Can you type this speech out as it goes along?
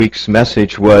week's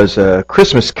message was a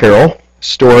Christmas Carol,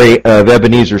 story of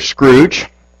Ebenezer Scrooge.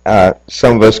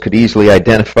 Some of us could easily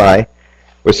identify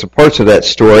with some parts of that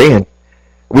story. And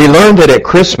we learned that at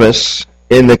Christmas,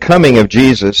 in the coming of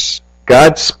Jesus,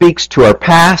 God speaks to our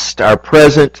past, our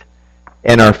present,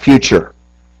 and our future.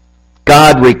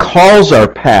 God recalls our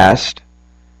past,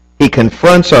 He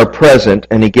confronts our present,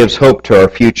 and He gives hope to our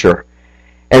future.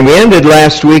 And we ended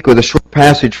last week with a short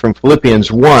passage from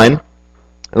Philippians 1.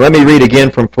 Let me read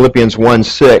again from Philippians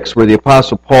 1:6, where the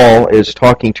Apostle Paul is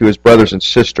talking to his brothers and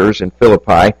sisters in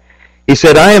Philippi. He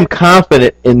said, "I am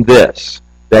confident in this,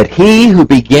 that He who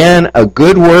began a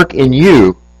good work in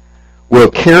you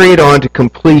will carry it on to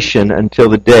completion until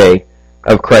the day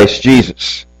of Christ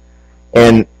Jesus."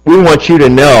 And we want you to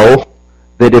know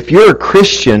that if you're a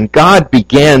Christian, God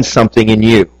began something in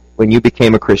you when you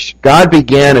became a Christian. God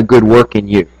began a good work in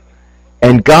you.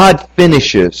 And God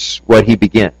finishes what He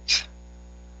begins.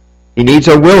 He needs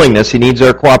our willingness, He needs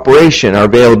our cooperation, our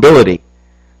availability.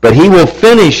 But He will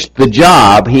finish the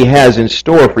job He has in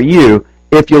store for you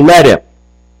if you let Him,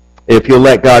 if you'll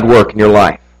let God work in your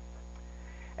life.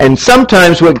 And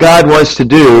sometimes what God wants to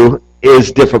do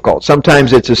is difficult.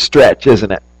 Sometimes it's a stretch,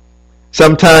 isn't it?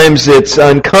 Sometimes it's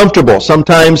uncomfortable.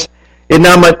 Sometimes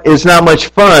it's not much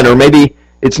fun, or maybe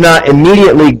it's not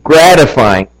immediately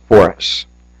gratifying for us.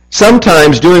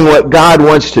 Sometimes doing what God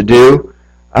wants to do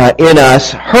in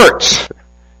us hurts.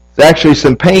 There's actually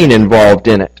some pain involved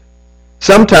in it.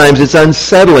 Sometimes it's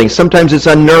unsettling. Sometimes it's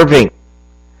unnerving.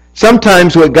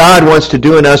 Sometimes what God wants to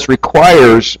do in us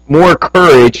requires more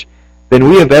courage than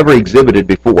we have ever exhibited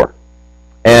before.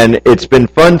 And it's been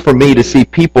fun for me to see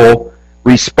people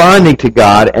responding to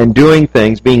God and doing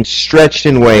things, being stretched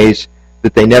in ways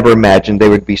that they never imagined they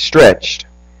would be stretched.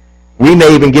 We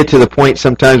may even get to the point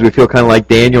sometimes we feel kind of like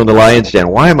Daniel in the lion's den.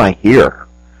 Why am I here?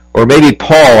 Or maybe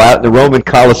Paul out in the Roman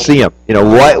Colosseum.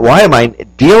 Why am I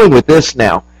dealing with this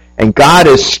now? And God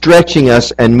is stretching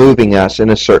us and moving us in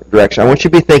a certain direction. I want you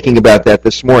to be thinking about that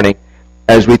this morning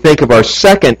as we think of our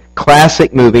second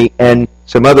classic movie and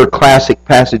some other classic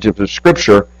passages of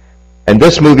Scripture. And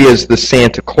this movie is The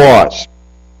Santa Claus.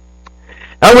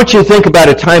 I want you to think about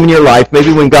a time in your life,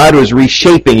 maybe when God was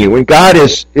reshaping you, when God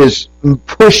is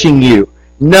pushing you,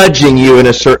 nudging you in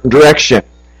a certain direction.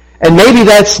 And maybe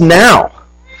that's now.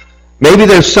 Maybe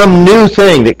there's some new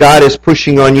thing that God is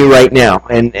pushing on you right now,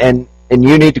 and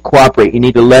you need to cooperate. You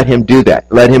need to let Him do that.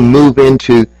 Let Him move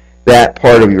into that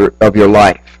part of your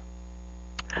life.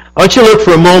 I want you to look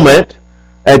for a moment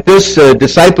at this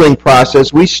discipling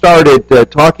process. We started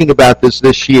talking about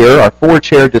this year, our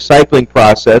 4-chair discipling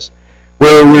process,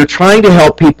 where we're trying to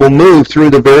help people move through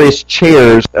the various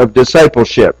chairs of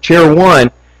discipleship. Chair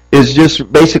 1 is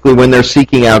just basically when they're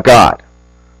seeking out God.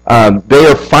 They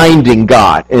are finding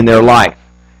God in their life.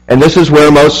 And this is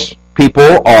where most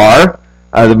people are,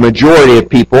 the majority of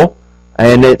people.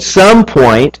 And at some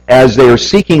point, as they are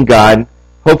seeking God,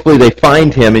 hopefully they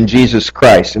find Him in Jesus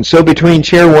Christ. And so between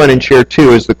Chair 1 and Chair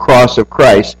 2 is the cross of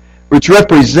Christ, which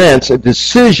represents a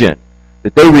decision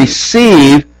that they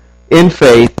receive in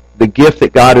faith the gift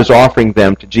that God is offering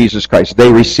them to Jesus Christ.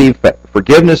 They receive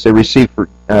forgiveness. They receive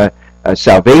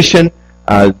salvation.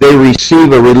 They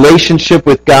receive a relationship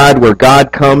with God where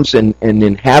God comes and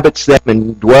inhabits them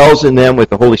and dwells in them with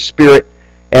the Holy Spirit.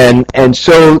 And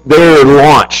so they're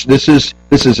launched. This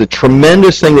is a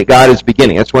tremendous thing that God is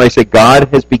beginning. That's why I say God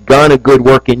has begun a good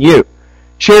work in you.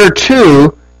 Chair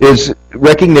 2 is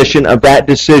recognition of that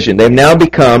decision. They've now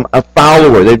become a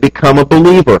follower. They've become a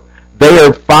believer. They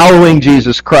are following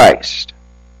Jesus Christ.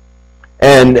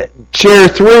 And Chair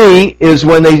 3 is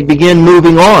when they begin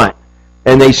moving on.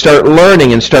 And they start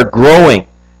learning and start growing.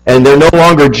 And they're no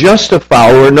longer just a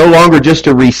follower, no longer just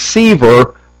a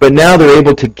receiver, but now they're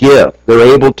able to give.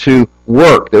 They're able to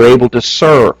work. They're able to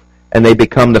serve. And they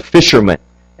become the fishermen.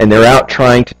 And they're out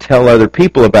trying to tell other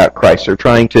people about Christ. They're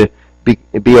trying to be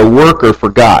a worker for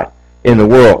God in the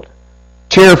world.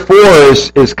 Chair 4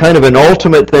 is kind of an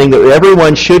ultimate thing that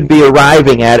everyone should be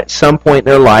arriving at some point in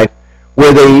their life,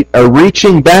 where they are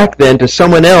reaching back then to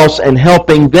someone else and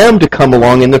helping them to come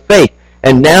along in the faith.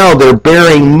 And now they're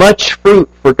bearing much fruit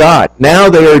for God. Now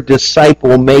they are a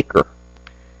disciple maker.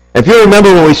 If you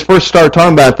remember when we first started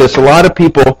talking about this, a lot of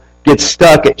people get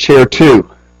stuck at Chair 2.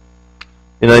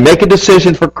 They make a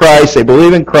decision for Christ, they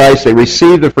believe in Christ, they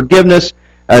receive the forgiveness,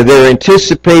 they're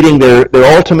anticipating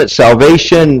their ultimate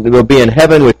salvation, they'll be in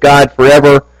heaven with God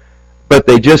forever, but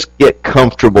they just get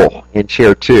comfortable in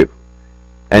Chair 2.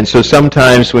 And so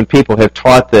sometimes when people have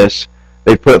taught this,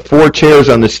 they put 4 chairs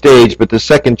on the stage, but the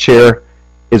second chair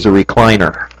is a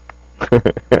recliner.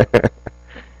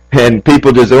 And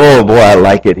people just say, oh boy, I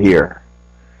like it here.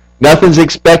 Nothing's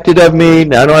expected of me.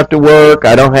 I don't have to work.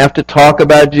 I don't have to talk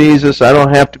about Jesus. I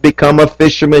don't have to become a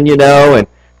fisherman, and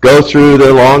go through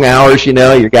the long hours, you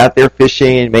got there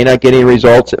fishing and may not get any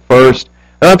results at first.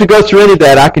 I don't have to go through any of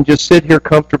that. I can just sit here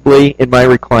comfortably in my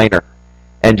recliner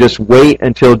and just wait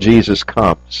until Jesus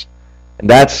comes. And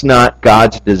that's not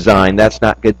God's design. That's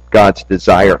not God's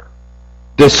desire.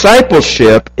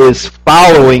 Discipleship is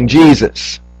following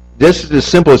Jesus. This is as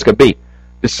simple as it could be.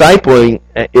 Discipling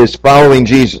is following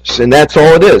Jesus, and that's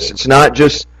all it is. It's not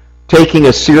just taking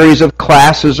a series of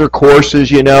classes or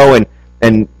courses, and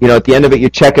at the end of it you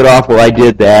check it off. Well, I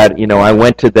did that. I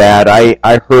went to that.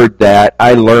 I heard that.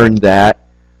 I learned that.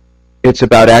 It's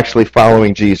about actually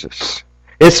following Jesus.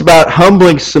 It's about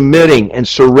humbling, submitting, and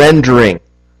surrendering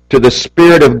to the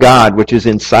Spirit of God which is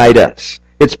inside us.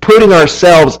 It's putting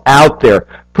ourselves out there,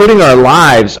 putting our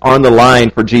lives on the line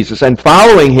for Jesus, and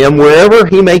following Him wherever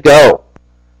He may go.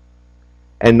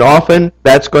 And often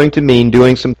that's going to mean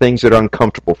doing some things that are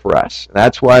uncomfortable for us.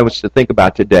 That's why I was to think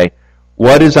about today.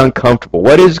 What is uncomfortable?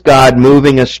 What is God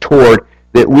moving us toward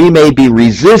that we may be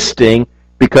resisting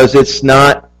because it's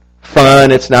not fun,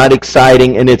 it's not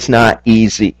exciting, and it's not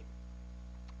easy?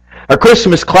 Our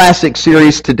Christmas Classic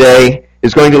series today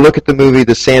is going to look at the movie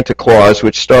The Santa Claus,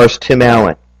 which stars Tim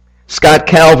Allen. Scott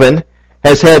Calvin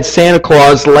has had Santa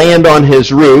Claus land on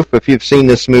his roof, if you've seen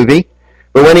this movie.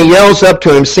 But when he yells up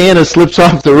to him, Santa slips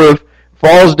off the roof,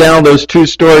 falls down those 2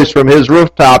 stories from his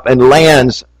rooftop, and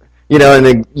lands, in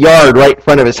the yard right in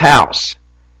front of his house.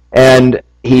 And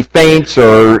he faints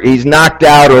or he's knocked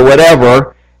out or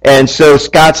whatever. And so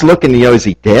Scott's looking, is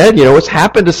he dead? What's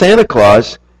happened to Santa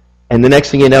Claus? And the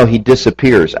next thing you know, he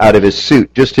disappears out of his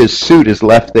suit. Just his suit is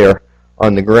left there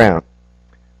on the ground.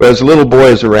 But his little boy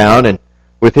is around, and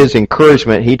with his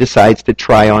encouragement, he decides to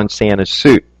try on Santa's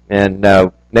suit. And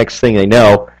next thing they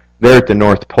know, they're at the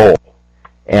North Pole.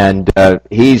 And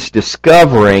he's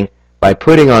discovering, by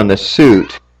putting on the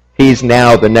suit, he's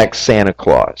now the next Santa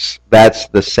Claus. That's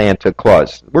the Santa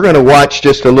Claus. We're going to watch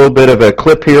just a little bit of a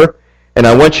clip here, and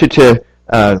I want you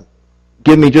to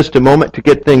give me just a moment to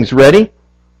get things ready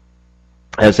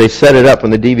as they set it up on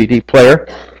the DVD player.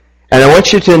 And I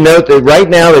want you to note that right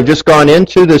now they've just gone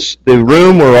into the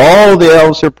room where all the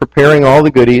elves are preparing all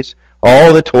the goodies,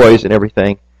 all the toys and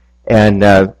everything. And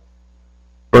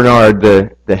Bernard,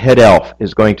 the head elf,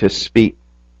 is going to speak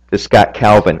to Scott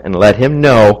Calvin and let him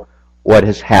know what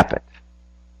has happened.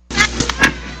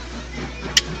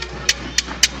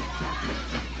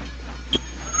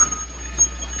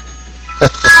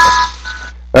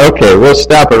 Okay, we'll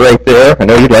stop it right there. I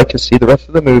know you'd like to see the rest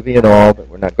of the movie and all, but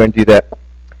we're not going to do that.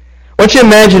 I want you to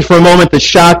imagine for a moment the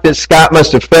shock that Scott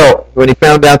must have felt when he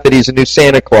found out that he's a new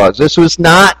Santa Claus. This was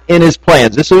not in his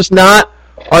plans. This was not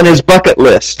on his bucket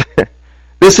list.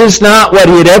 This is not what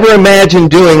he had ever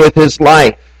imagined doing with his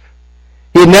life.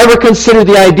 He had never considered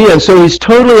the idea, and so he's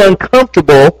totally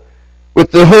uncomfortable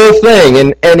with the whole thing.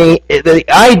 And the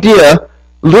idea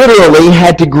literally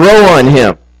had to grow on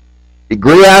him. It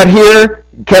grew out here,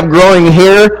 kept growing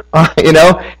here,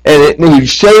 and he'd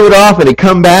shave it off and he'd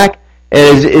come back.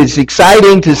 And it's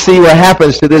exciting to see what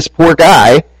happens to this poor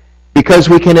guy, because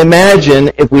we can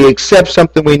imagine if we accept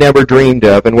something we never dreamed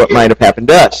of and what might have happened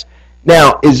to us.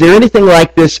 Now, is there anything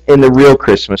like this in the real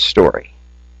Christmas story?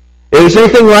 Is there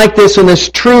anything like this in this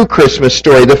true Christmas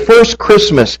story, the first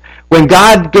Christmas, when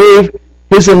God gave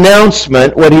His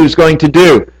announcement what He was going to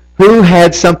do? Who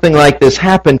had something like this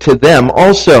happen to them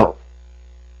also?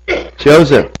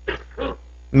 Joseph,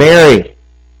 Mary,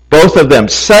 both of them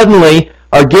suddenly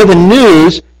are given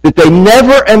news that they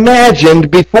never imagined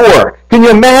before. Can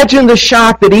you imagine the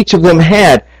shock that each of them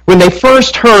had when they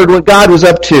first heard what God was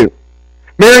up to?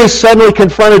 Mary is suddenly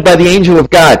confronted by the angel of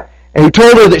God, and who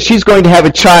told her that she's going to have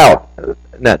a child.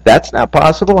 Now, that's not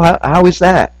possible. How is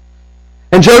that?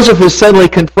 And Joseph is suddenly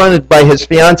confronted by his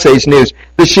fiance's news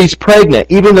that she's pregnant,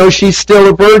 even though she's still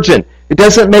a virgin. It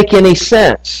doesn't make any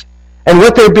sense. And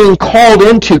what they're being called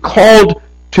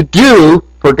to do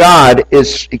for God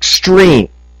is extreme.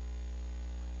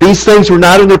 These things were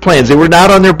not in their plans. They were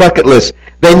not on their bucket list.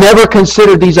 They never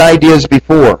considered these ideas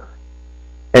before.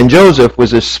 And Joseph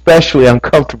was especially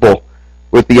uncomfortable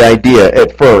with the idea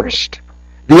at first.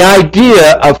 The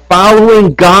idea of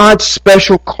following God's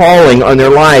special calling on their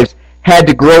lives had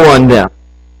to grow on them.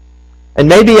 And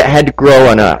maybe it had to grow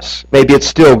on us. Maybe it's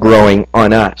still growing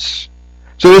on us.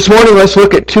 So this morning, let's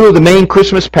look at 2 of the main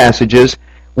Christmas passages,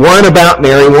 one about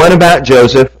Mary, one about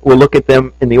Joseph. We'll look at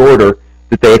them in the order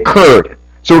that they occurred.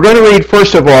 So we're going to read,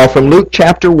 first of all, from Luke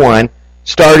chapter 1,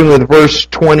 starting with verse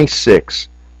 26.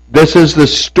 This is the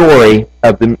story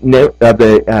of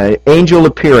the angel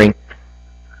appearing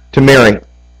to Mary.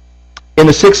 In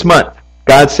the 6th month,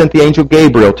 God sent the angel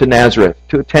Gabriel to Nazareth,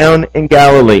 to a town in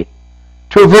Galilee,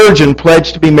 to a virgin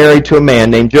pledged to be married to a man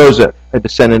named Joseph, a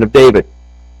descendant of David.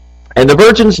 And the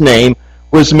virgin's name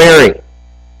was Mary.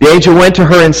 The angel went to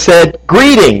her and said,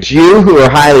 "Greetings, you who are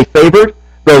highly favored.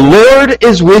 The Lord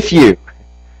is with you."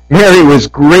 Mary was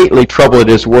greatly troubled at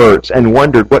his words and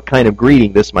wondered what kind of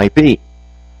greeting this might be.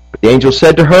 But the angel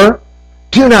said to her,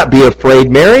 "Do not be afraid,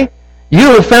 Mary.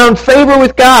 You have found favor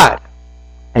with God,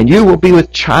 and you will be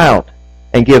with child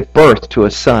and give birth to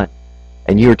a son,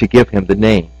 and you are to give him the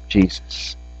name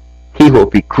Jesus. He will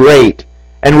be great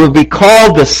and will be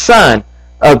called the Son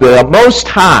of the Most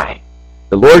High.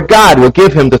 The Lord God will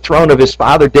give him the throne of his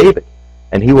father David,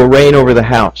 and he will reign over the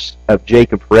house of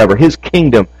Jacob forever. His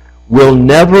kingdom will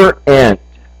never end."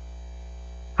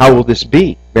 "How will this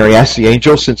be?" Mary asked the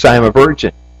angel, "since I am a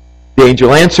virgin?" The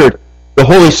angel answered, "The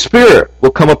Holy Spirit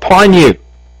will come upon you,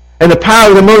 and the power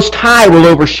of the Most High will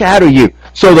overshadow you.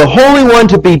 So the Holy One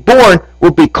to be born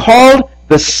will be called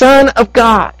the Son of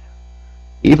God.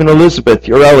 Even Elizabeth,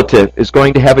 your relative, is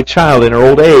going to have a child in her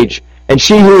old age, and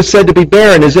she who is said to be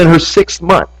barren is in her 6th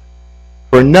month.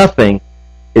 For nothing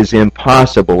is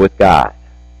impossible with God."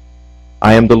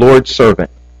 "I am the Lord's servant,"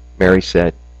 Mary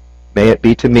said. "May it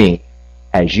be to me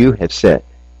as you have said."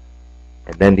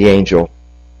 And then the angel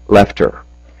left her.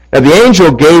 Now the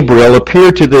angel Gabriel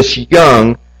appeared to this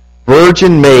young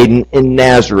virgin maiden in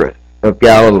Nazareth of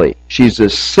Galilee. She's a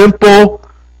simple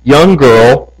young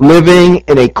girl living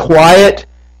in a quiet,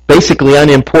 basically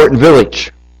unimportant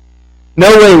village. No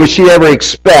way would she ever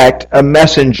expect a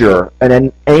messenger and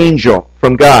an angel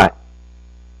from God.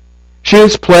 She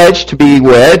is pledged to be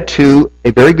wed to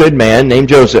a very good man named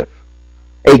Joseph,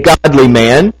 a godly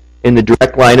man in the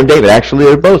direct line of David. Actually,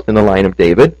 they're both in the line of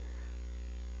David.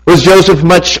 Was Joseph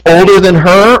much older than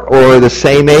her or the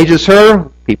same age as her?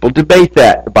 People debate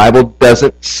that. The Bible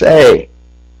doesn't say.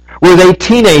 Were they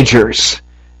teenagers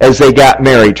as they got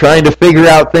married, trying to figure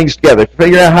out things together,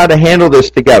 figure out how to handle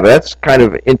this together? That's kind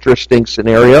of an interesting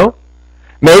scenario.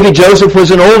 Maybe Joseph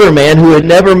was an older man who had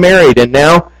never married, and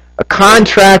now a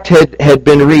contract had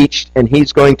been reached, and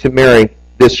he's going to marry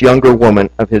this younger woman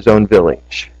of his own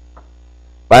village. The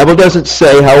Bible doesn't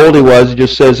say how old he was. It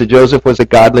just says that Joseph was a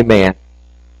godly man.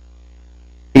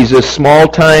 He's a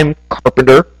small-time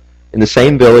carpenter in the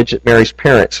same village that Mary's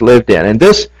parents lived in. And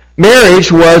this marriage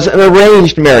was an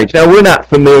arranged marriage. Now, we're not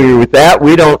familiar with that.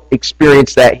 We don't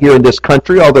experience that here in this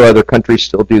country, although other countries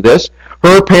still do this.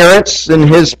 Her parents and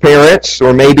his parents,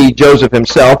 or maybe Joseph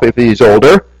himself if he's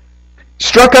older,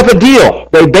 struck up a deal.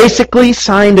 They basically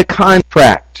signed a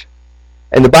contract.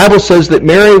 And the Bible says that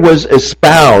Mary was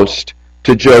espoused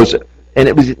to Joseph. And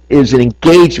it was an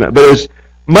engagement, but it was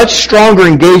much stronger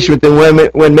engagement than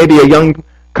when maybe a young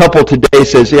couple today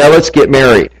says, "Yeah, let's get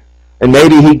married." And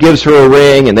maybe he gives her a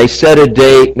ring, and they set a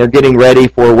date, and they're getting ready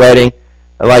for a wedding,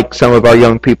 like some of our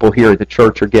young people here at the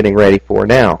church are getting ready for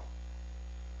now.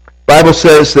 The Bible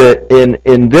says that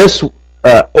in this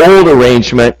old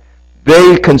arrangement,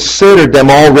 they considered them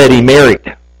already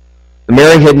married. The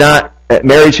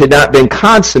marriage had not been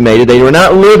consummated. They were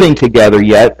not living together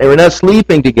yet. They were not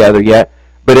sleeping together yet.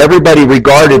 But everybody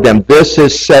regarded them, this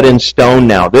is set in stone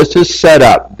now. This is set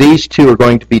up. These two are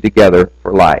going to be together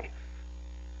for life.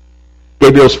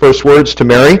 Gabriel's first words to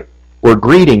Mary were,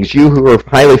 "Greetings, you who are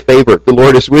highly favored. The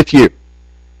Lord is with you."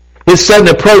 His sudden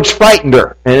approach frightened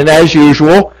her. And as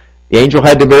usual, the angel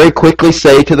had to very quickly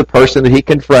say to the person that he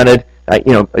confronted,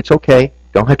 "It's okay.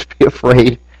 Don't have to be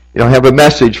afraid. You don't have a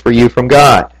message for you from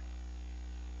God."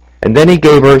 And then he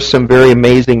gave her some very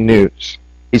amazing news.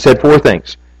 He said 4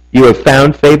 things. You have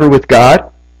found favor with God.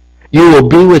 You will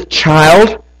be with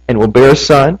child and will bear a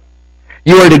son.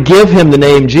 You are to give him the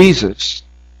name Jesus.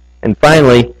 And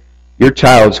finally, your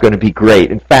child is going to be great.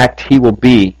 In fact, he will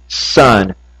be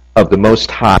Son of the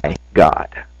Most High God.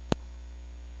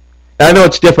 Now, I know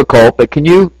it's difficult, but can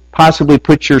you possibly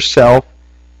put yourself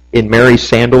in Mary's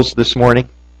sandals this morning?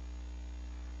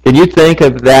 Can you think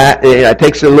of that? It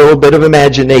takes a little bit of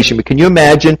imagination, but can you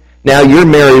imagine now you're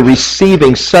Mary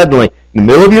receiving suddenly, in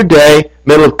the middle of your day,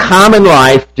 middle of common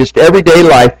life, just everyday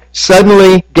life,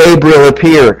 suddenly Gabriel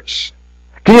appears.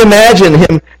 Can you imagine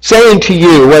him saying to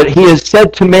you what he has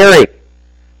said to Mary?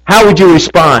 How would you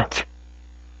respond?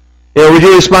 Would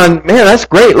you respond, "Man, that's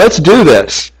great, let's do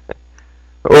this"?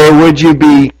 Or would you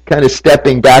be kind of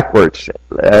stepping backwards?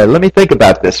 Let me think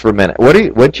about this for a minute.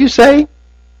 What'd you say?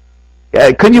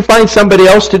 Couldn't you find somebody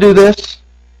else to do this?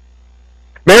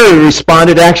 Mary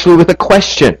responded actually with a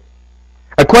question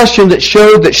that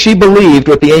showed that she believed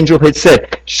what the angel had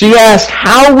said. She asked,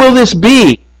 "How will this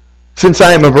be since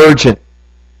I am a virgin?"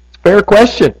 It's a fair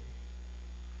question.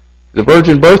 The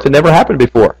virgin birth had never happened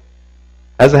before.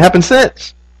 Hasn't happened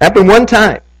since. Happened one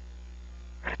time.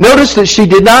 Notice that she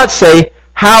did not say,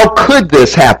 how could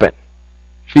this happen?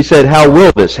 She said, how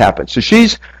will this happen? So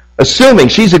she's assuming,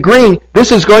 she's agreeing,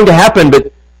 this is going to happen,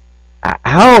 but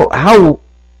how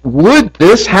would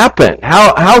this happen?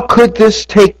 How could this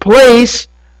take place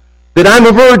that I'm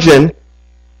a virgin?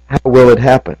 How will it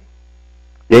happen?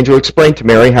 The angel explained to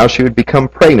Mary how she would become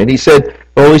pregnant. He said,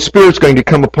 the Holy Spirit's going to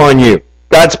come upon you.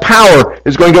 God's power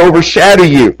is going to overshadow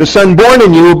you. The son born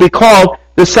in you will be called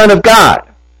the Son of God.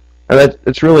 Now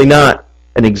that's really not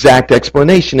an exact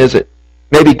explanation, is it?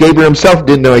 Maybe Gabriel himself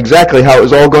didn't know exactly how it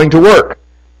was all going to work.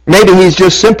 Maybe he's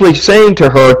just simply saying to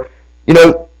her,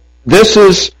 this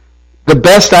is the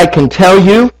best I can tell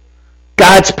you.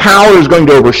 God's power is going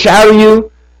to overshadow you.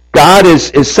 God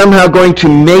is somehow going to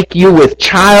make you with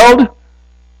child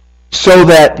so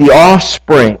that the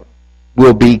offspring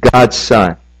will be God's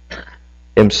son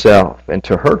himself. And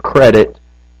to her credit,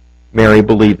 Mary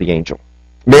believed the angel.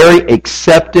 Mary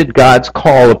accepted God's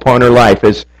call upon her life.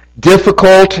 As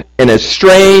difficult and as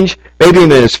strange, maybe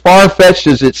even as far-fetched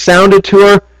as it sounded to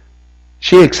her,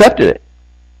 she accepted it.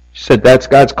 She said, that's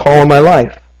God's call on my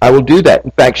life. I will do that.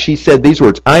 In fact, she said these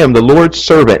words, I am the Lord's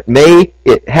servant. May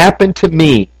it happen to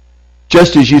me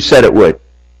just as you said it would.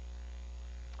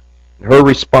 Her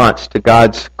response to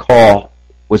God's call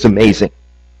was amazing.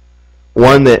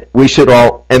 One that we should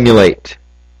all emulate.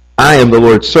 I am the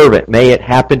Lord's servant. May it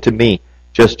happen to me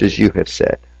just as you have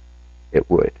said it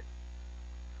would.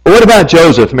 But what about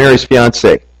Joseph, Mary's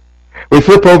fiancé? We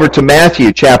flip over to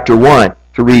Matthew chapter 1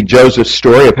 to read Joseph's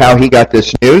story of how he got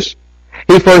this news.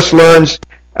 He first learns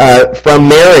from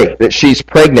Mary that she's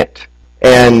pregnant,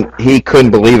 and he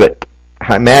couldn't believe it.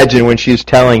 I imagine when she's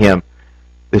telling him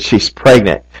that she's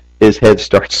pregnant, his head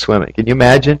starts swimming. Can you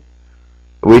imagine?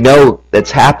 We know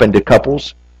that's happened to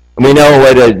couples. And we know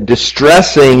what a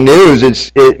distressing news.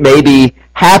 It may be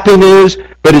happy news,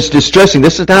 but it's distressing.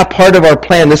 This is not part of our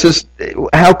plan.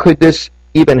 How could this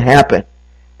even happen?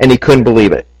 And he couldn't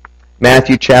believe it.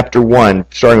 Matthew chapter 1,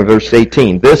 starting with verse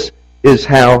 18. This is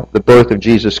how the birth of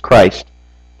Jesus Christ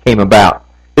came about.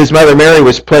 His mother Mary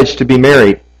was pledged to be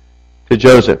married to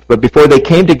Joseph, but before they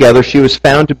came together, she was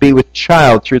found to be with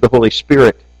child through the Holy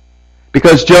Spirit.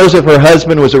 Because Joseph, her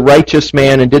husband, was a righteous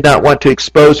man and did not want to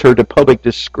expose her to public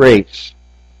disgrace,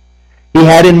 he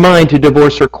had in mind to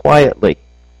divorce her quietly.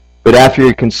 But after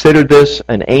he considered this,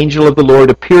 an angel of the Lord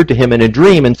appeared to him in a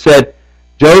dream and said,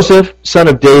 Joseph, son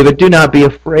of David, do not be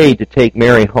afraid to take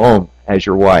Mary home as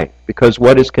your wife, because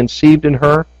what is conceived in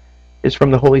her is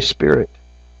from the Holy Spirit.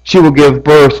 She will give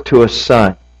birth to a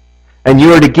son, and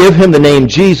you are to give him the name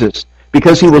Jesus,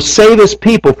 because he will save his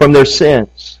people from their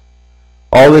sins.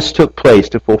 All this took place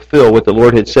to fulfill what the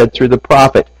Lord had said through the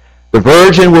prophet. The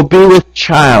virgin will be with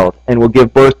child and will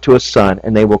give birth to a son,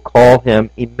 and they will call him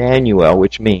Emmanuel,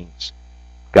 which means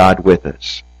God with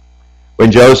us.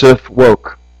 When Joseph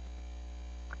woke,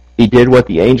 he did what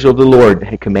the angel of the Lord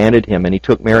had commanded him, and he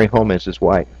took Mary home as his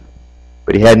wife.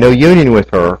 But he had no union with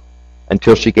her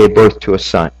until she gave birth to a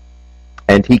son,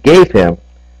 and he gave him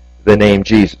the name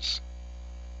Jesus.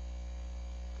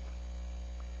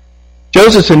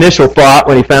 Joseph's initial thought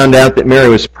when he found out that Mary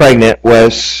was pregnant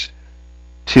was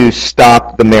to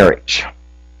stop the marriage,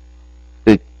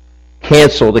 to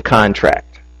cancel the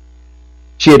contract.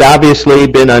 She had obviously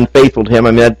been unfaithful to him.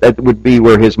 I mean, that would be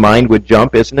where his mind would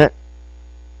jump, isn't it?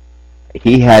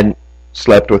 He hadn't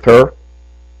slept with her.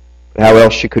 How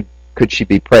else could she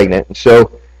be pregnant? And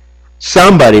so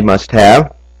somebody must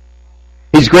have.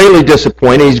 He's greatly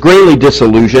disappointed. He's greatly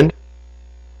disillusioned.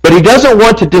 But he doesn't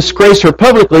want to disgrace her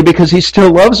publicly because he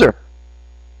still loves her.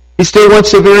 He still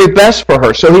wants the very best for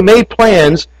her. So he made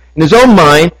plans in his own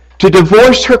mind to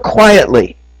divorce her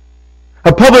quietly.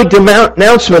 A public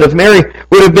announcement of Mary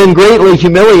would have been greatly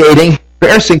humiliating,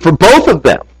 embarrassing for both of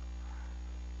them.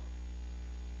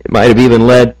 It might have even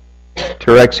led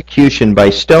to her execution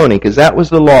by stoning, because that was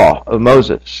the law of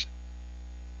Moses.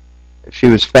 If she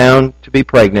was found to be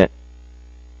pregnant,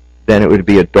 then it would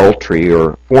be adultery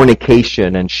or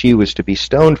fornication, and she was to be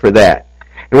stoned for that.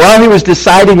 And while he was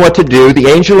deciding what to do, the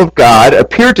angel of God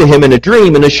appeared to him in a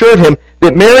dream and assured him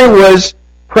that Mary was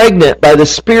pregnant by the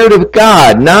Spirit of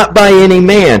God, not by any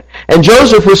man. And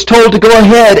Joseph was told to go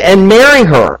ahead and marry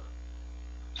her.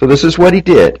 So this is what he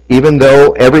did, even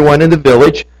though everyone in the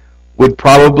village would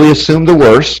probably assume the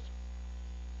worst.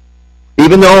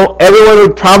 Even though everyone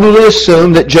would probably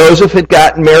assume that Joseph had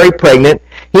gotten Mary pregnant,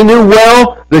 he knew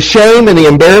well the shame and the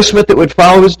embarrassment that would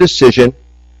follow his decision,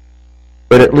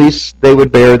 but at least they would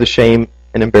bear the shame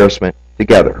and embarrassment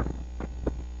together.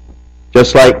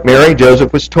 Just like Mary,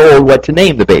 Joseph was told what to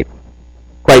name the baby.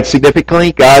 Quite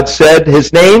significantly, God said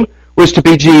his name was to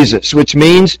be Jesus, which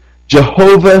means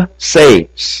Jehovah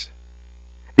saves.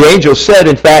 The angel said,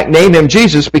 in fact, name him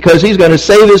Jesus because he's going to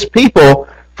save his people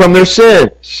from their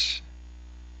sins.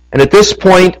 And at this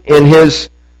point in his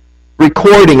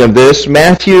recording of this,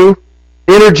 Matthew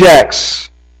interjects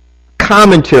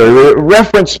commentary,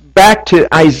 reference back to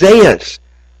Isaiah's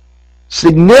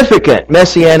significant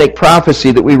messianic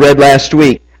prophecy that we read last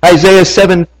week. Isaiah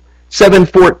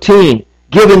 7:14,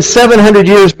 given 700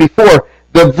 years before,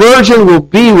 the virgin will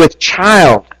be with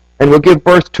child and will give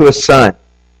birth to a son,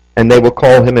 and they will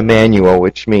call him Emmanuel,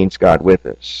 which means God with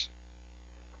us.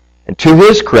 And to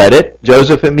his credit,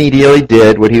 Joseph immediately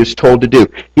did what he was told to do.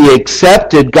 He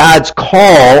accepted God's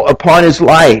call upon his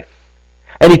life,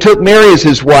 and he took Mary as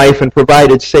his wife and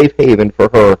provided safe haven for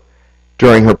her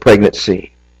during her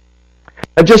pregnancy.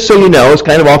 Now, just so you know, it's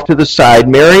kind of off to the side,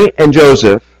 Mary and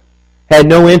Joseph had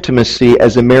no intimacy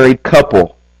as a married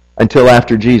couple until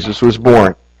after Jesus was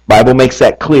born. The Bible makes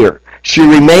that clear. She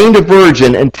remained a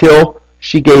virgin until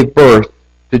she gave birth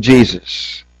to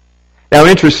Jesus. Now,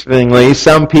 interestingly,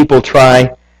 some people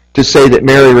try to say that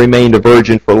Mary remained a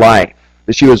virgin for life,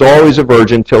 that she was always a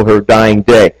virgin till her dying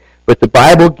day. But the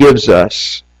Bible gives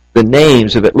us the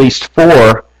names of at least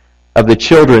 4 of the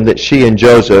children that she and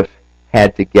Joseph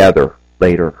had together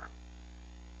later.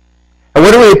 And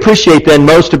what do we appreciate then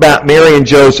most about Mary and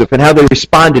Joseph and how they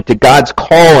responded to God's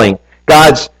calling,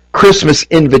 God's Christmas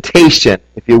invitation,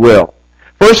 if you will?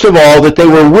 First of all, that they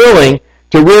were willing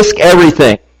to risk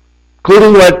everything,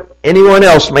 including what anyone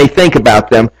else may think about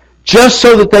them, just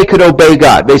so that they could obey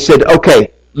God. They said,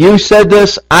 okay, you said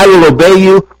this, I will obey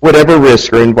you, whatever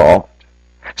risks are involved.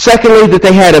 Secondly, that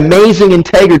they had amazing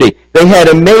integrity. They had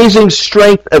amazing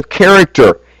strength of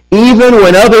character. Even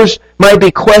when others might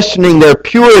be questioning their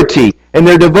purity and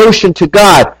their devotion to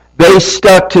God, they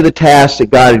stuck to the task that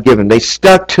God had given. They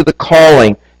stuck to the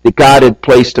calling that God had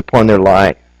placed upon their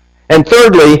life. And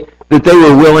thirdly, that they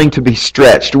were willing to be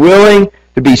stretched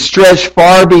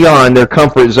far beyond their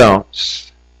comfort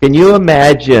zones. Can you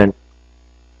imagine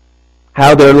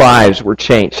how their lives were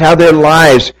changed, how their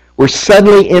lives were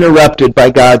suddenly interrupted by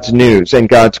God's news and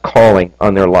God's calling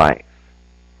on their life?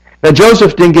 Now,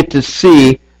 Joseph didn't get to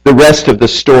see the rest of the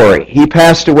story. He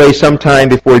passed away sometime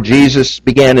before Jesus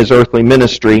began his earthly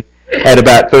ministry at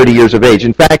about 30 years of age.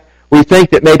 In fact, we think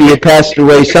that maybe he had passed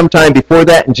away sometime before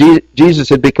that, and Jesus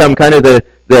had become kind of the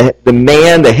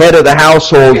man, the head of the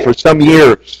household for some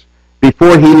years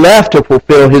before he left to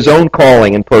fulfill his own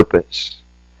calling and purpose.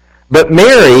 But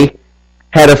Mary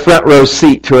had a front row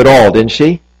seat to it all, didn't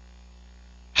she?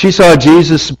 She saw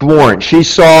Jesus born. She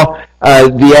saw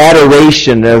the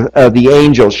adoration of the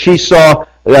angels. She saw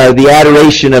the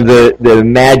adoration of the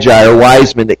magi or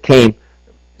wise men that came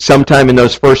sometime in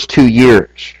those first 2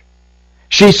 years.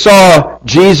 She saw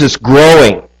Jesus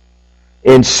growing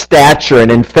in stature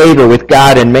and in favor with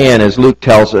God and man, as Luke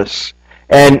tells us.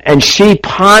 And she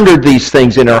pondered these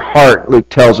things in her heart, Luke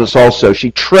tells us also.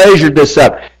 She treasured this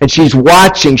up, and she's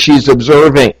watching, she's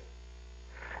observing.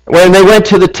 When they went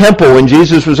to the temple when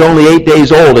Jesus was only 8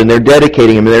 days old, and they're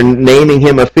dedicating him, and they're naming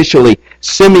him officially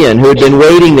Simeon, who had been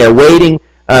waiting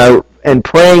and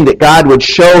praying that God would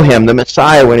show him the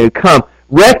Messiah when he would come,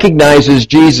 recognizes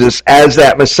Jesus as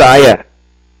that Messiah.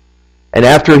 And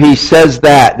after he says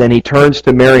that, then he turns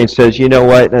to Mary and says, you know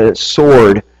what? A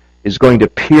sword is going to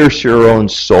pierce your own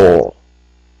soul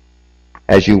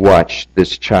as you watch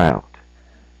this child.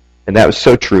 And that was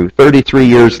so true. 33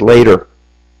 years later,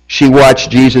 she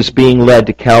watched Jesus being led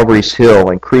to Calvary's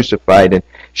Hill and crucified, and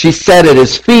she sat at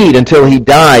his feet until he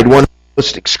died, one of the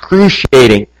most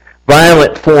excruciating,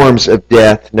 violent forms of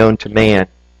death known to man.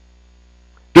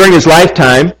 During his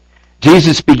lifetime,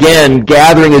 Jesus began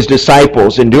gathering his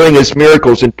disciples and doing his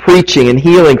miracles and preaching and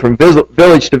healing from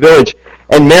village to village.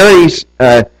 And Mary's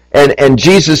and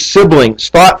Jesus' siblings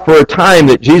thought for a time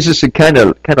that Jesus had kind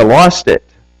of lost it.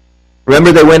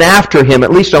 Remember, they went after him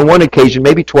at least on one occasion,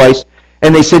 maybe twice,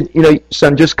 and they said,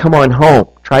 son, just come on home.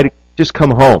 Try to just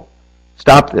come home.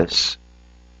 Stop this.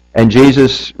 And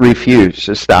Jesus refused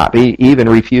to stop. He even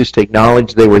refused to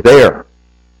acknowledge they were there.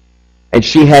 And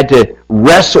she had to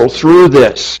wrestle through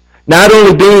this, not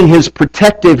only being his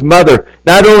protective mother,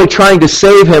 not only trying to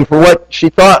save him for what she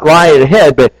thought lay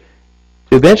ahead, but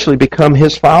to eventually become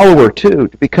his follower too,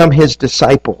 to become his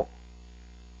disciple.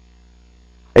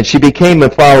 And she became a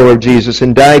follower of Jesus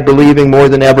and died believing more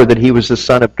than ever that he was the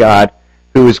Son of God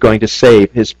who was going to save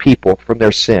his people from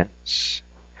their sins.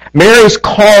 Mary's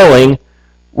calling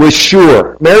was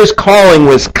sure. Mary's calling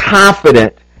was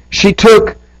confident. She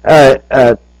took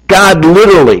God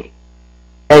literally.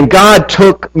 And God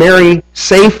took Mary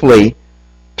safely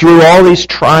through all these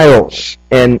trials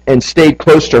and stayed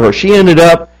close to her. She ended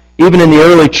up, even in the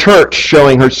early church,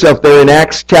 showing herself there in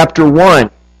Acts chapter 1,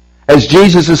 as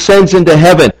Jesus ascends into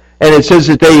heaven. And it says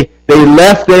that they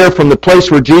left there from the place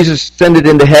where Jesus ascended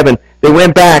into heaven. They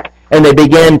went back and they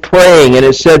began praying. And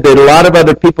it said that a lot of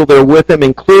other people there were with them,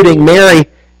 including Mary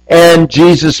and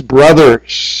Jesus'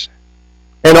 brothers.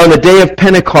 And on the day of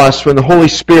Pentecost, when the Holy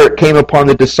Spirit came upon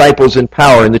the disciples in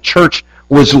power and the church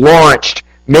was launched,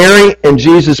 Mary and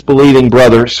Jesus' believing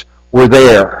brothers were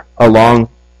there along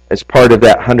as part of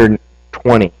that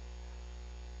 120.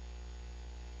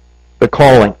 The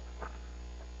calling.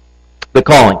 The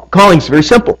calling. Calling is very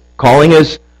simple. Calling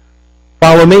is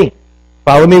follow me.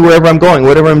 Follow me wherever I'm going,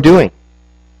 whatever I'm doing.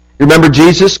 You remember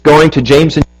Jesus going to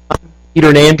James and John, Peter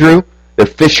and Andrew? They're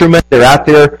fishermen. They're out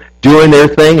there doing their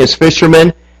thing as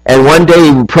fishermen. And one day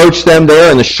he approached them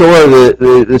there on the shore of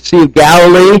the Sea of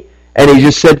Galilee, and he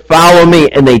just said, follow me.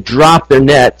 And they dropped their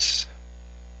nets,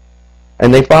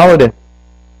 and they followed him.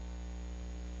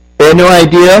 They had no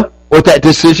idea what that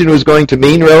decision was going to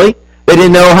mean, really. They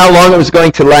didn't know how long it was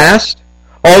going to last.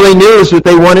 All they knew is that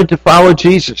they wanted to follow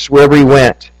Jesus wherever he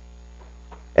went.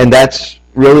 And that's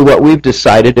really what we've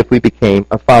decided if we became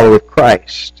a follower of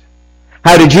Christ.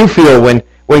 How did you feel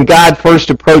when God first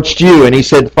approached you and he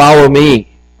said, follow me?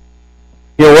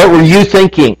 You know, what were you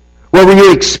thinking? What were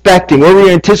you expecting? What were you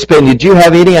anticipating? Did you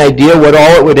have any idea what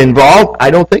all it would involve?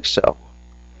 I don't think so.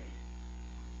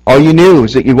 All you knew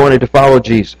was that you wanted to follow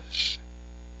Jesus.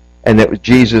 And that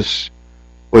Jesus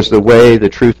was the way, the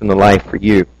truth, and the life for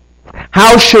you.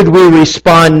 How should we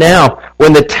respond now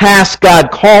when the task God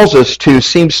calls us to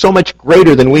seems so much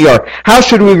greater than we are? How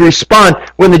should we respond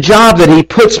when the job that he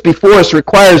puts before us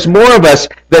requires more of us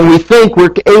than we think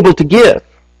we're able to give?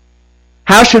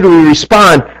 How should we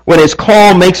respond when his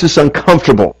call makes us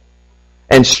uncomfortable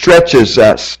and stretches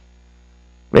us?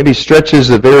 Maybe stretches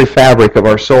the very fabric of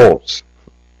our souls.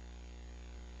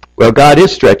 Well, God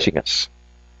is stretching us.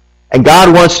 And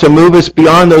God wants to move us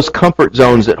beyond those comfort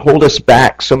zones that hold us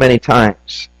back so many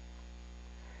times.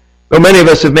 Well, many of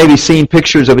us have maybe seen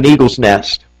pictures of an eagle's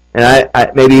nest. And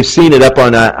maybe you've seen it up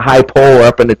on a high pole or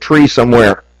up in a tree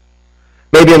somewhere.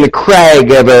 Maybe in the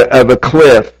crag of a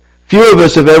cliff. Few of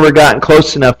us have ever gotten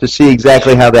close enough to see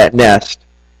exactly how that nest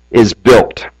is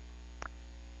built.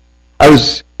 I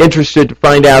was interested to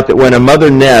find out that when a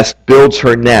mother nest builds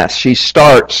her nest, she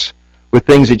starts with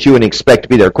things that you wouldn't expect to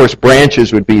be there. Of course,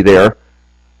 branches would be there,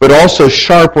 but also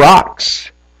sharp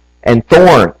rocks and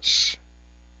thorns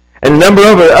and a number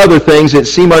of other things that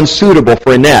seem unsuitable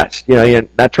for a nest. You know, you're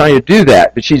not trying to do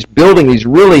that, but she's building these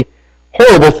really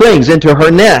horrible things into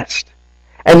her nest.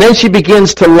 And then she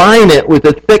begins to line it with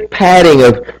a thick padding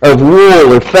of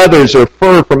wool or feathers or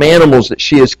fur from animals that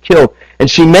she has killed.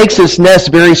 And she makes this nest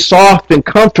very soft and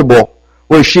comfortable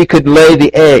where she could lay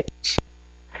the eggs.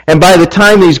 And by the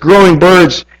time these growing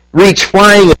birds reach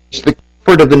flying into the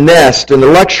comfort of the nest and the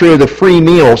luxury of the free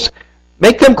meals,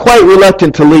 make them quite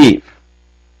reluctant to leave.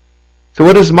 So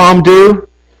what does mom do?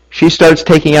 She starts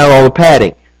taking out all the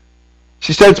padding.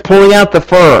 She starts pulling out the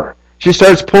fur. She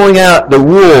starts pulling out the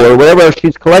wool or whatever else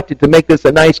she's collected to make this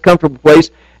a nice, comfortable place.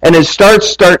 And it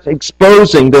starts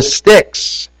exposing the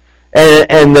sticks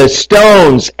and the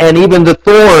stones and even the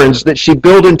thorns that she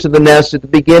built into the nest at the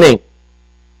beginning.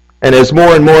 And as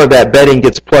more and more of that bedding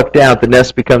gets plucked out, the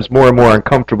nest becomes more and more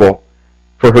uncomfortable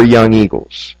for her young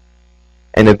eagles.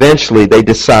 And eventually they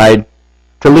decide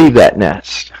to leave that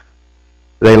nest.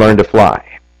 They learn to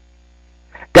fly.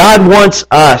 God wants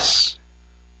us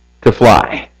to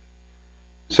fly.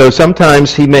 So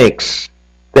sometimes he makes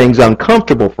things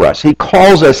uncomfortable for us. He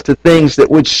calls us to things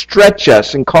that would stretch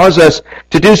us and cause us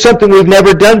to do something we've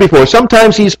never done before.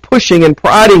 Sometimes he's pushing and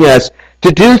prodding us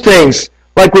to do things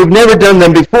like we've never done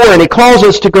them before, and he calls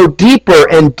us to go deeper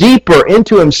and deeper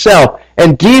into himself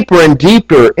and deeper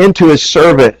into his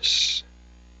service.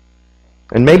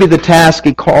 And maybe the task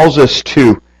he calls us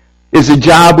to is a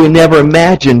job we never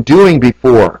imagined doing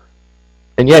before.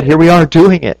 And yet here we are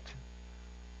doing it.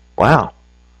 Wow.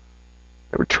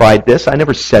 Never tried this. I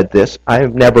never said this.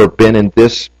 I've never been in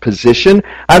this position.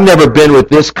 I've never been with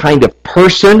this kind of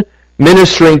person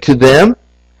ministering to them.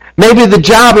 Maybe the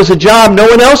job is a job no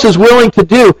one else is willing to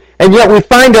do, and yet we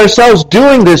find ourselves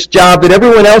doing this job that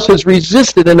everyone else has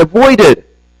resisted and avoided.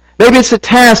 Maybe it's a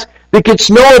task that gets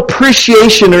no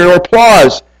appreciation or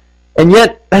applause, and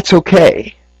yet that's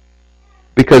okay,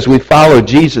 because we follow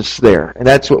Jesus there, and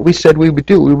that's what we said we would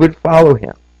do. We would follow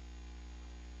him.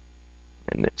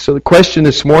 And so the question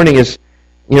this morning is,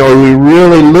 are we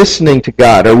really listening to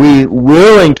God? Are we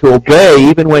willing to obey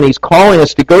even when he's calling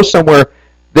us to go somewhere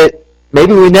that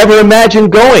maybe we never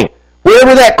imagined going?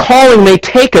 Wherever that calling may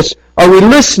take us, are we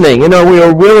listening and are we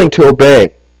willing to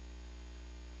obey?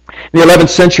 In the 11th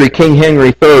century, King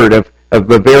Henry III of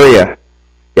Bavaria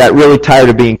got really tired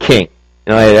of being king.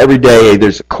 You know, every day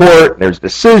there's a court, and there's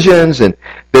decisions, and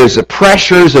there's the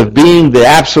pressures of being the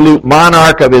absolute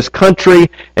monarch of his country,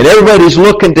 and everybody's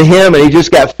looking to him, and he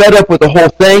just got fed up with the whole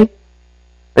thing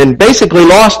and basically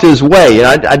lost his way.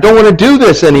 And I don't want to do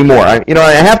this anymore. I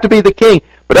have to be the king,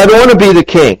 but I don't want to be the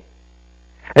king.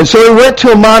 And so he went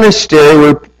to a monastery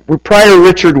where Prior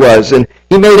Richard was, and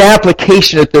he made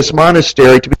application at this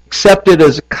monastery to be accepted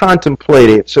as a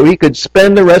contemplative so he could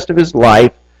spend the rest of his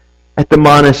life at the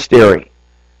monastery.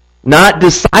 Not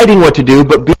deciding what to do,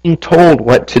 but being told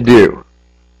what to do.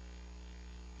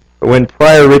 But when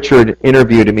Prior Richard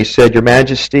interviewed him, he said, "Your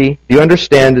Majesty, do you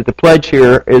understand that the pledge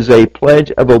here is a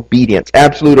pledge of obedience,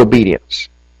 absolute obedience?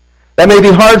 That may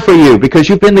be hard for you because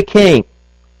you've been the king."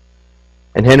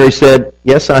 And Henry said,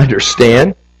 "Yes, I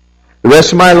understand. The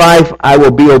rest of my life I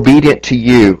will be obedient to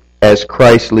you as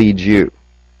Christ leads you."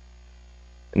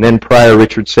 And then Prior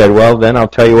Richard said, "Well, then I'll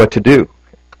tell you what to do.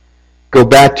 Go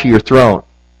back to your throne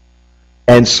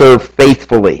and serve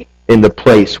faithfully in the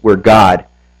place where God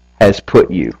has put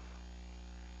you."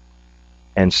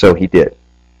 And so he did.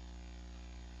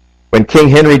 When King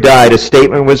Henry died, a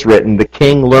statement was written, "The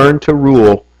king learned to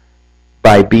rule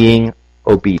by being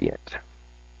obedient."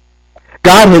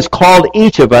 God has called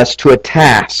each of us to a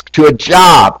task, to a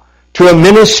job, to a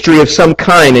ministry of some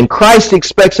kind, and Christ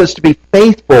expects us to be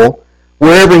faithful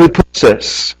wherever he puts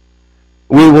us.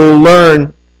 We will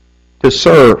learn to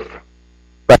serve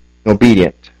by being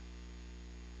obedient.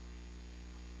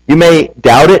 You may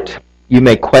doubt it, you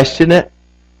may question it,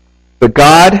 but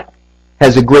God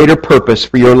has a greater purpose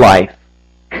for your life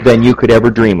than you could ever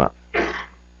dream of.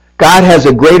 God has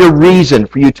a greater reason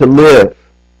for you to live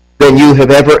than you have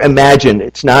ever imagined.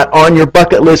 It's not on your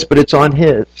bucket list, but it's on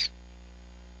his.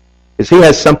 Because he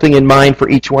has something in mind for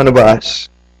each one of us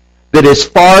that is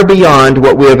far beyond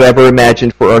what we have ever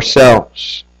imagined for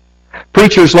ourselves.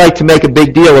 Preachers like to make a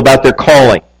big deal about their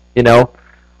calling. You know,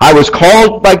 I was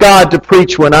called by God to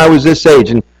preach when I was this age,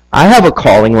 and I have a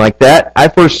calling like that. I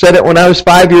first said it when I was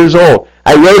 5 years old.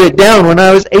 I wrote it down when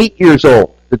I was 8 years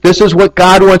old, that this is what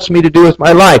God wants me to do with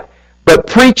my life. But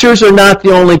preachers are not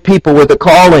the only people with a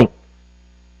calling.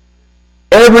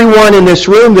 Everyone in this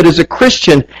room that is a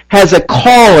Christian has a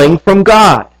calling from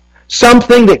God.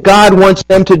 Something that God wants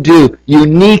them to do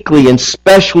uniquely and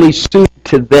specially suited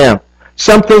to them.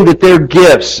 Something that their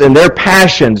gifts and their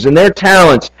passions and their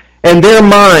talents and their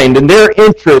mind and their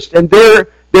interest and their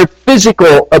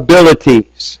physical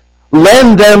abilities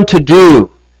lend them to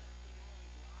do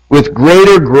with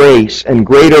greater grace and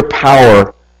greater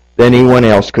power than anyone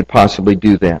else could possibly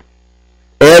do them.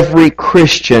 Every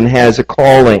Christian has a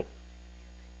calling.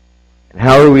 And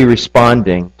how are we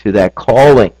responding to that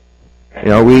calling?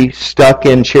 Are we stuck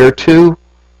in chair 2?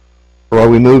 Or are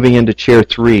we moving into chair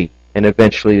 3 and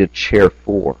eventually to chair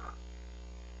 4?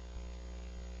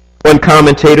 One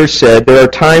commentator said, there are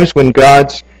times when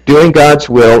doing God's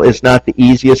will is not the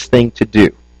easiest thing to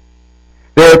do.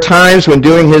 There are times when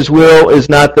doing his will is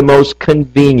not the most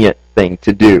convenient thing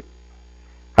to do.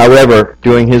 However,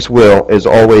 doing his will is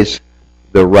always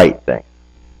the right thing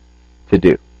to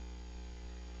do.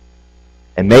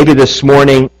 And maybe this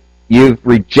morning you've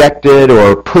rejected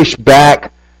or pushed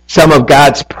back some of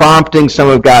God's prompting, some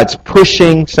of God's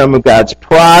pushing, some of God's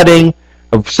prodding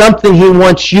of something he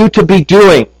wants you to be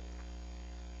doing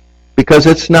because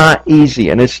it's not easy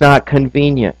and it's not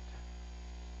convenient.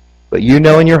 But you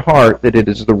know in your heart that it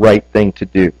is the right thing to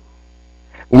do.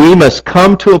 We must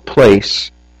come to a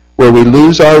place where we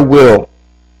lose our will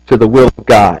to the will of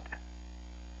God.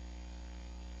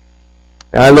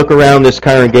 Now, I look around this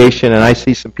congregation and I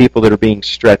see some people that are being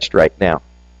stretched right now.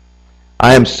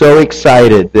 I am so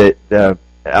excited that,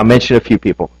 I'll mention a few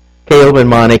people. Caleb and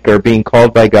Monica are being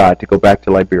called by God to go back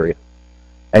to Liberia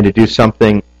and to do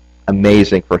something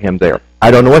amazing for him there. I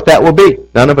don't know what that will be.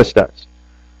 None of us does.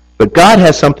 But God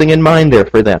has something in mind there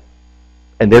for them.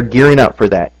 And they're gearing up for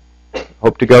that.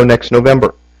 Hope to go next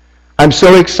November. I'm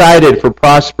so excited for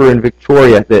Prosper and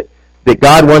Victoria that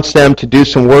God wants them to do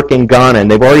some work in Ghana, and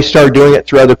they've already started doing it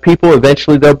through other people.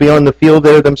 Eventually they'll be on the field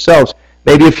there themselves,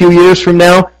 maybe a few years from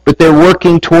now, but they're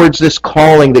working towards this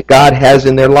calling that God has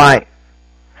in their life.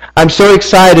 I'm so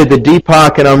excited that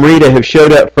Deepak and Amrita have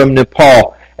showed up from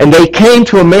Nepal, and they came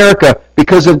to America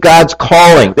because of God's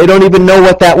calling. They don't even know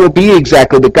what that will be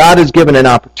exactly, but God has given an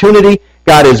opportunity.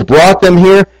 God has brought them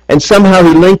here, and somehow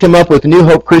he linked them up with New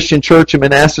Hope Christian Church in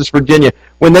Manassas, Virginia,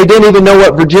 when they didn't even know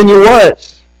what Virginia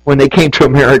was when they came to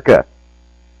America.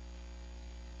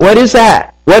 What is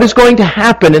that? What is going to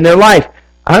happen in their life?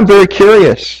 I'm very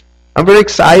curious. I'm very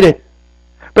excited.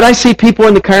 But I see people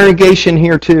in the congregation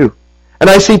here too. And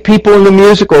I see people in the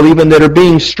musical even that are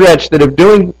being stretched, that are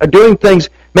doing things.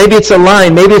 Maybe it's a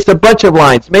line, maybe it's a bunch of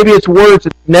lines, maybe it's words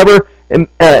that never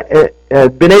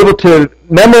been able to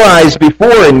memorize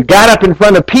before and got up in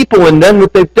front of people and done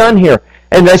what they've done here.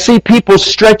 And I see people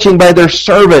stretching by their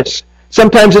service.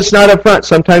 Sometimes it's not up front,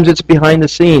 sometimes it's behind the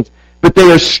scenes. But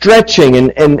they are stretching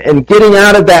and getting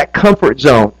out of that comfort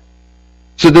zone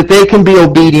so that they can be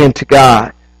obedient to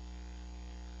God.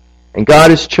 And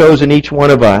God has chosen each one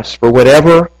of us for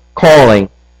whatever calling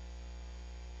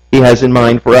He has in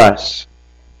mind for us.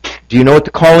 Do you know what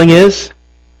the calling is?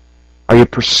 Are you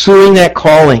pursuing that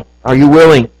calling? Are you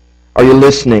willing? Are you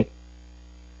listening?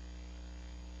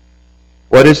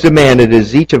 What is demanded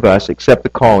is each of us accept the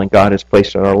calling God has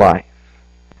placed on our life.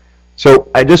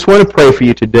 So I just want to pray for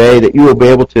you today that you will be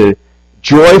able to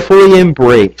joyfully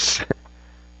embrace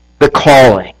the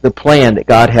calling, the plan that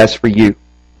God has for you,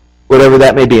 whatever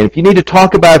that may be. And if you need to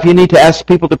talk about it, if you need to ask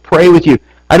people to pray with you,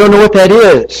 I don't know what that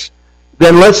is,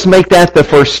 then let's make that the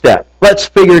first step. Let's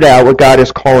figure out what God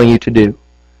is calling you to do,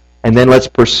 and then let's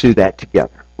pursue that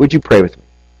together. Would you pray with me?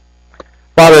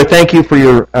 Father, I thank you for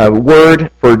your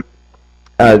word, for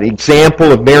the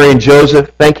example of Mary and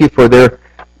Joseph. Thank you for their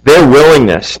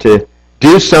willingness to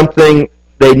do something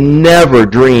they never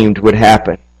dreamed would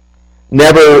happen.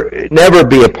 Never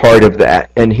be a part of that.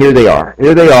 And here they are.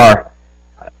 Here they are,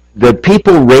 the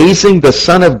people raising the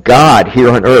Son of God here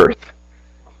on earth.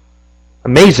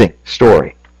 Amazing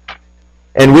story.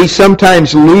 And we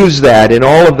sometimes lose that in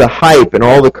all of the hype and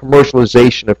all the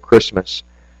commercialization of Christmas.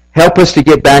 Help us to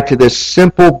get back to this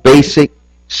simple, basic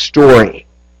story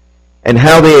and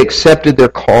how they accepted their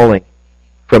calling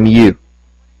from you.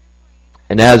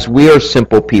 And as we are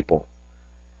simple people,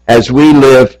 as we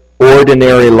live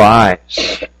ordinary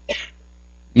lives,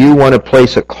 you want to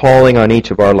place a calling on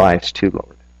each of our lives too,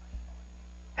 Lord.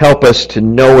 Help us to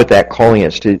know what that calling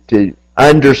is, to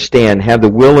understand, have the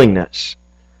willingness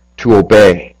to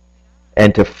obey,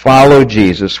 and to follow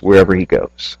Jesus wherever He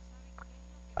goes.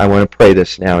 I want to pray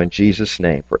this now in Jesus'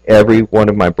 name for every one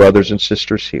of my brothers and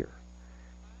sisters here.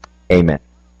 Amen.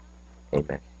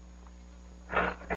 Amen.